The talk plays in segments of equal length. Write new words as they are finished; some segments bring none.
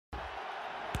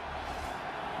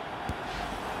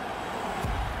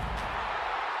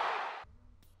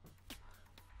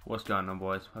What's going on,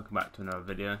 boys? Welcome back to another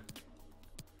video.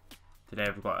 Today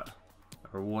we've got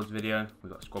a rewards video.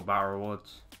 We've got squad battle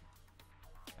rewards,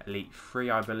 Elite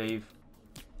 3 I believe,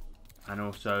 and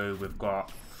also we've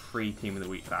got 3 team of the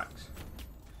week packs.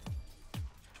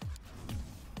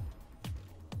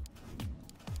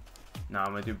 Now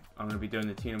I'm gonna be doing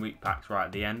the team of the week packs right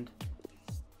at the end.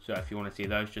 So if you want to see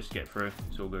those, just skip through.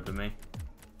 It's all good with me.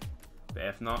 But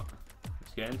if not,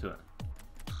 let's get into it.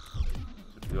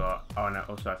 We got, oh, and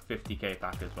also a 50k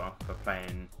pack as well for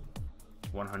playing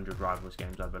 100 rivals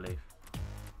games, I believe.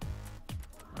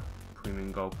 Right,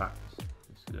 premium gold packs.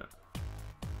 Let's do it.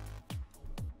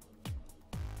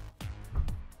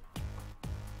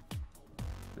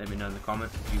 Let me know in the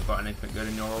comments if you've got anything good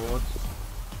in your rewards.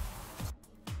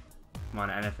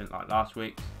 Mine are anything like last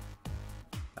week's,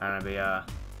 and it'll be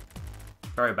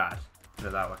very bad. Put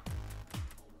it that way.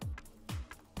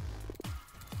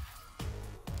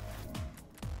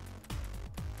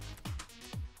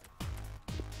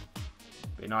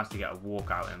 Be nice to get a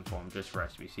walkout in for him just for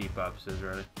SBC purposes,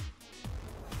 really.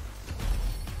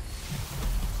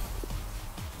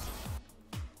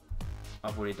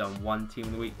 I've already done one team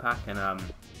of the week pack, and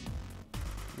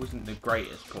wasn't the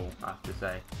greatest pull, I have to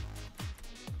say.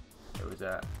 It was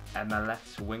a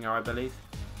MLS winger, I believe.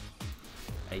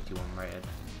 81 rated.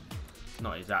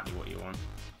 Not exactly what you want.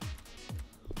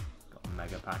 Got a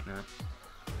mega pack now.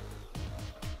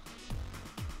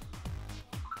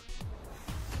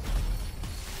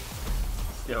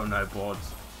 Still no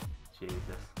boards. Jesus.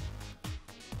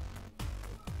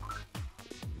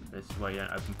 This is why you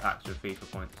don't open packs with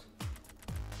FIFA points.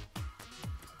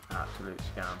 Absolute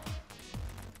scam.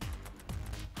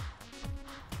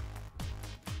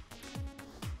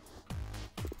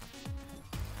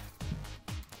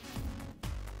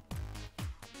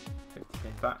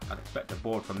 Back. I'd expect a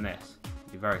board from this.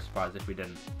 I'd be very surprised if we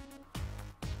didn't.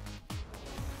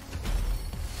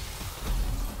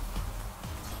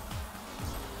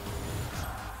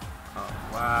 Oh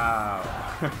wow!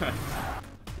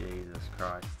 Jesus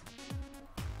Christ.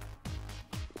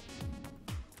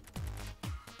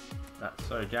 That's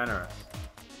so generous.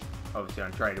 Obviously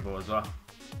untradeable as well.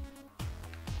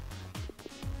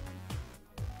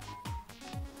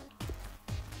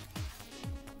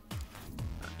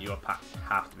 Your packs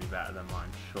have to be better than mine,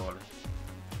 surely.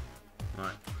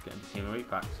 Right, let's get into team of the week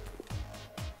packs.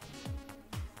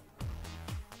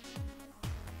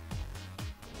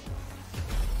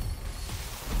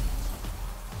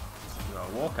 We got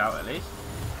a walkout at least.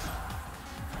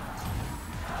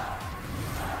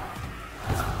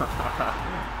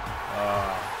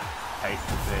 Oh, hate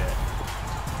to see it.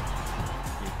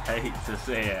 You hate to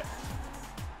see it.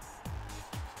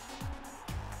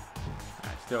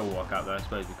 Still walk out though, I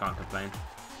suppose we can't complain.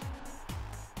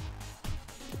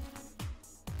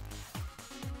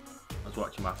 I was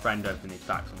watching my friend open these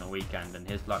packs on the weekend and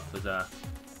his luck was a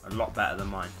lot better than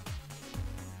mine.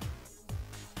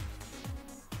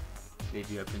 I believe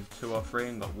he opened 2 or 3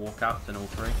 and got walkouts in all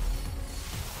 3.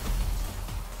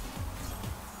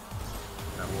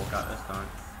 No walkout this time.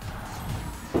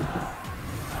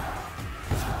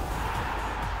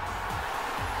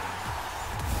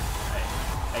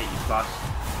 80 plus.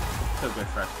 Still good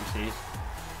for SBCs.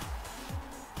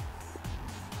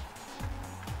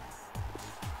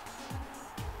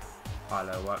 High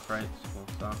low work rates, 4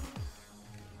 star.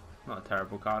 Not a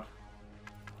terrible card.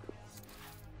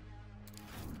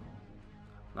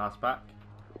 Last pack.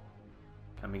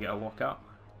 Can we get a walkout?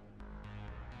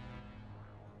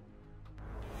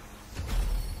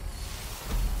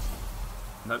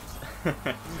 Nope.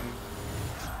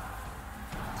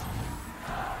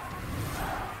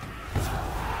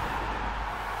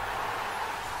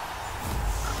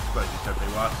 I suppose it could be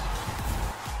worse.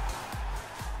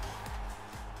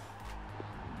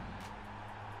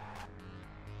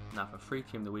 Now for 3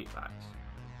 team of the week packs,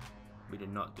 we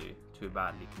did not do too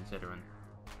badly considering.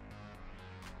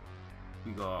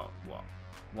 We got what?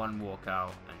 1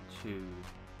 walkout and 2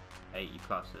 80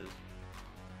 pluses.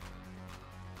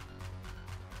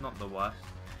 Not the worst,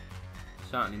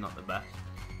 certainly not the best.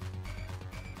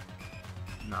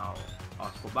 Now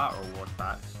our squad battle reward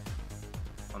packs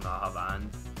on the other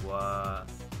hand were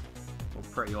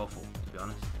pretty awful, to be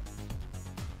honest.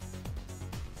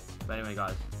 But anyway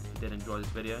guys, if you did enjoy this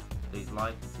video, please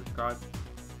like and subscribe,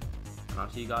 and I'll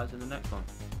see you guys in the next one.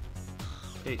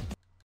 Peace.